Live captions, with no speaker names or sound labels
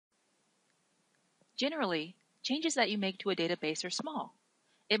Generally, changes that you make to a database are small.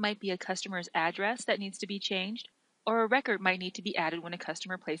 It might be a customer's address that needs to be changed, or a record might need to be added when a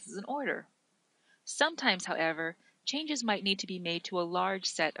customer places an order. Sometimes, however, changes might need to be made to a large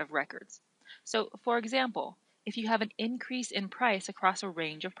set of records. So, for example, if you have an increase in price across a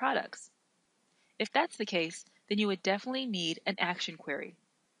range of products. If that's the case, then you would definitely need an action query.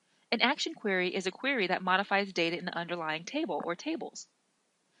 An action query is a query that modifies data in the underlying table or tables.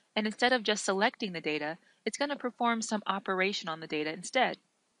 And instead of just selecting the data, it's going to perform some operation on the data instead.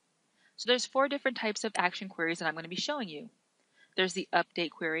 So there's 4 different types of action queries that I'm going to be showing you. There's the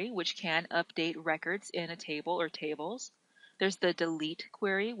update query, which can update records in a table or tables. There's the delete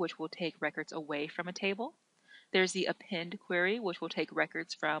query, which will take records away from a table. There's the append query, which will take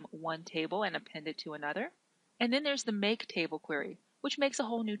records from one table and append it to another. And then there's the make table query, which makes a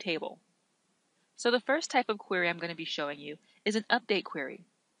whole new table. So the first type of query I'm going to be showing you is an update query.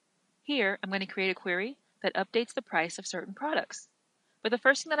 Here, I'm going to create a query that updates the price of certain products. But the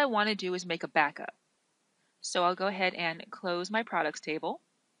first thing that I want to do is make a backup. So I'll go ahead and close my products table.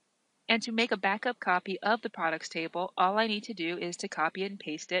 And to make a backup copy of the products table, all I need to do is to copy it and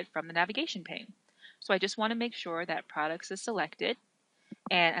paste it from the navigation pane. So I just want to make sure that products is selected,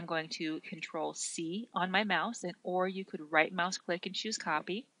 and I'm going to Control C on my mouse, or you could right mouse click and choose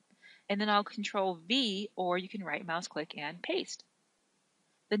copy, and then I'll Control V, or you can right mouse click and paste.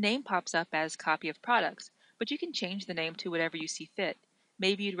 The name pops up as copy of products, but you can change the name to whatever you see fit.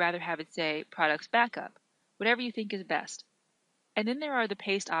 Maybe you'd rather have it say products backup, whatever you think is best. And then there are the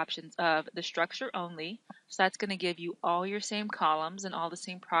paste options of the structure only, so that's going to give you all your same columns and all the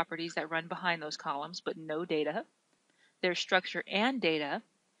same properties that run behind those columns, but no data. There's structure and data,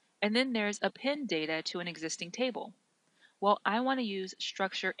 and then there's append data to an existing table. Well, I want to use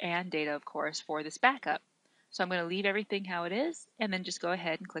structure and data, of course, for this backup. So I'm going to leave everything how it is, and then just go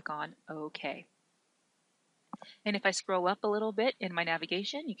ahead and click on OK. And if I scroll up a little bit in my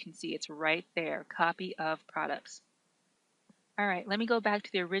navigation, you can see it's right there, copy of products. All right, let me go back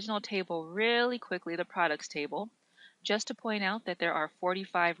to the original table really quickly, the products table, just to point out that there are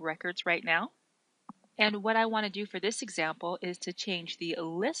 45 records right now. And what I want to do for this example is to change the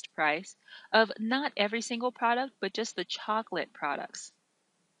list price of not every single product, but just the chocolate products.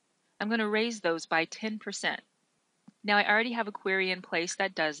 I'm going to raise those by 10%. Now I already have a query in place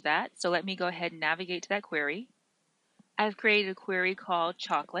that does that, so let me go ahead and navigate to that query. I've created a query called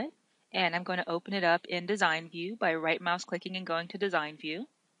chocolate, and I'm going to open it up in Design View by right mouse clicking and going to Design View.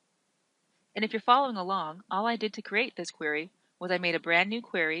 And if you're following along, all I did to create this query was I made a brand new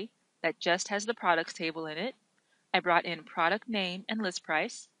query that just has the products table in it. I brought in product name and list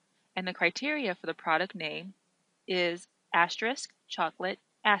price, and the criteria for the product name is asterisk chocolate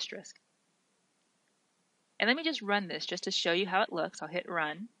asterisk. And let me just run this just to show you how it looks. I'll hit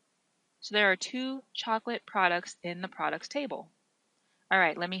run. So there are 2 chocolate products in the products table. All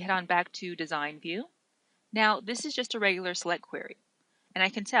right, let me head on back to Design View. Now, this is just a regular select query, and I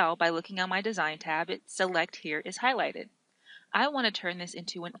can tell by looking on my Design tab, Select here is highlighted. I want to turn this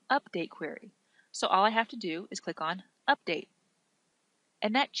into an update query, so all I have to do is click on Update.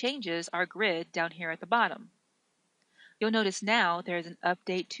 And that changes our grid down here at the bottom. You'll notice now there's an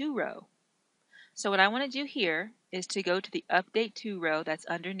Update To row. So what I want to do here is to go to the Update To row that's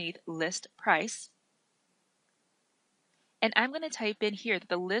underneath List Price, and I'm going to type in here that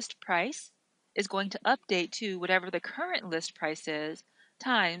the list price is going to update to whatever the current list price is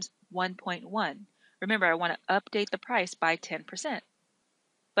times 1.1. Remember, I want to update the price by 10%.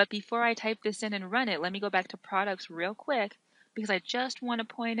 But before I type this in and run it, let me go back to products real quick because I just want to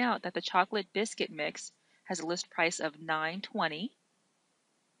point out that the chocolate biscuit mix has a list price of $9.20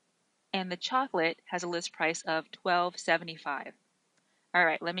 and the chocolate has a list price of $12.75. All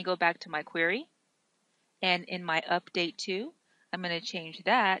right, let me go back to my query. And in my update to, I'm going to change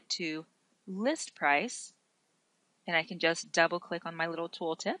that to list price, and I can just double click on my little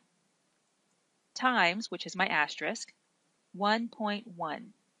tooltip, times, which is my asterisk, 1.1.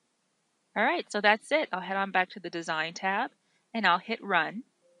 All right, so that's it. I'll head on back to the Design tab, and I'll hit Run.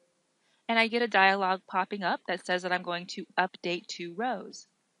 And I get a dialog popping up that says that I'm going to update 2 rows.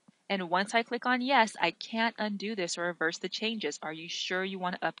 And once I click on Yes, I can't undo this or reverse the changes. Are you sure you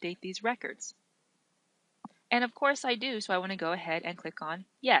want to update these records? And of course I do, so I want to go ahead and click on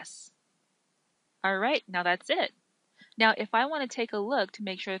Yes. All right, now that's it. Now if I want to take a look to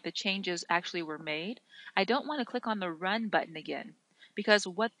make sure that the changes actually were made, I don't want to click on the Run button again, because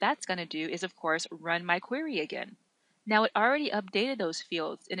what that's going to do is, of course, run my query again. Now it already updated those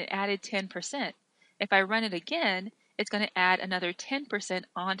fields and it added 10%. If I run it again, it's going to add another 10%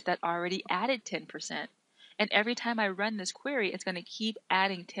 onto that already added 10%. And every time I run this query, it's going to keep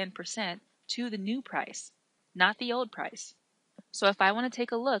adding 10% to the new price, not the old price. So if I want to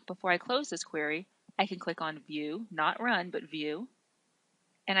take a look before I close this query, I can click on View, not Run, but View,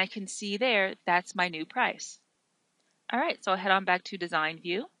 and I can see there that's my new price. All right, so I'll head on back to Design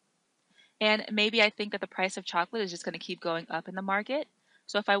View, and maybe I think that the price of chocolate is just going to keep going up in the market.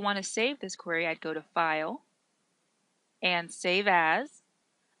 So if I want to save this query, I'd go to File and Save As.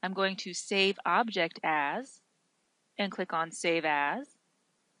 I'm going to Save Object As and click on Save As.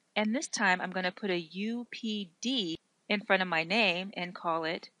 And this time I'm going to put a UPD in front of my name and call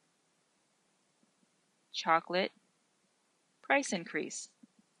it Chocolate Price Increase.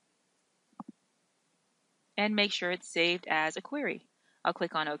 And make sure it's saved as a query. I'll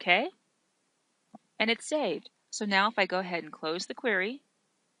click on OK, and it's saved. So now if I go ahead and close the query,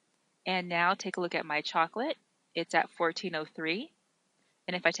 and now take a look at my chocolate, it's at 1403.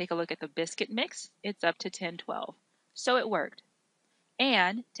 And if I take a look at the biscuit mix, it's up to 1012. So it worked.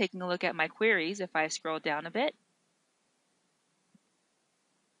 And taking a look at my queries, if I scroll down a bit,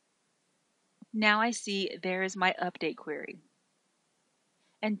 now I see there is my update query.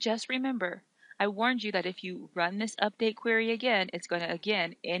 And just remember, I warned you that if you run this update query again, it's going to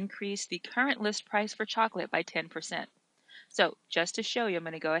again increase the current list price for chocolate by 10%. So just to show you, I'm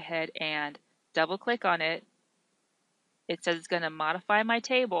going to go ahead and double click on it. It says it's going to modify my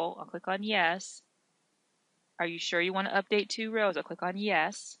table. I'll click on yes. Are you sure you want to update 2 rows? I'll click on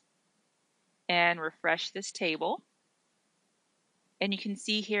yes and refresh this table. And you can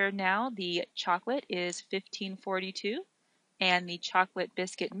see here now the chocolate is 1542 and the chocolate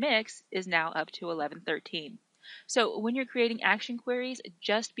biscuit mix is now up to 1113. So when you're creating action queries,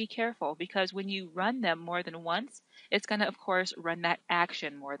 just be careful because when you run them more than once, it's going to, of course, run that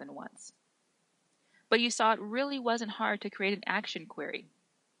action more than once. But you saw it really wasn't hard to create an action query.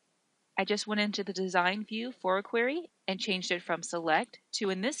 I just went into the design view for a query and changed it from select to,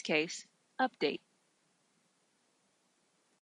 in this case, update.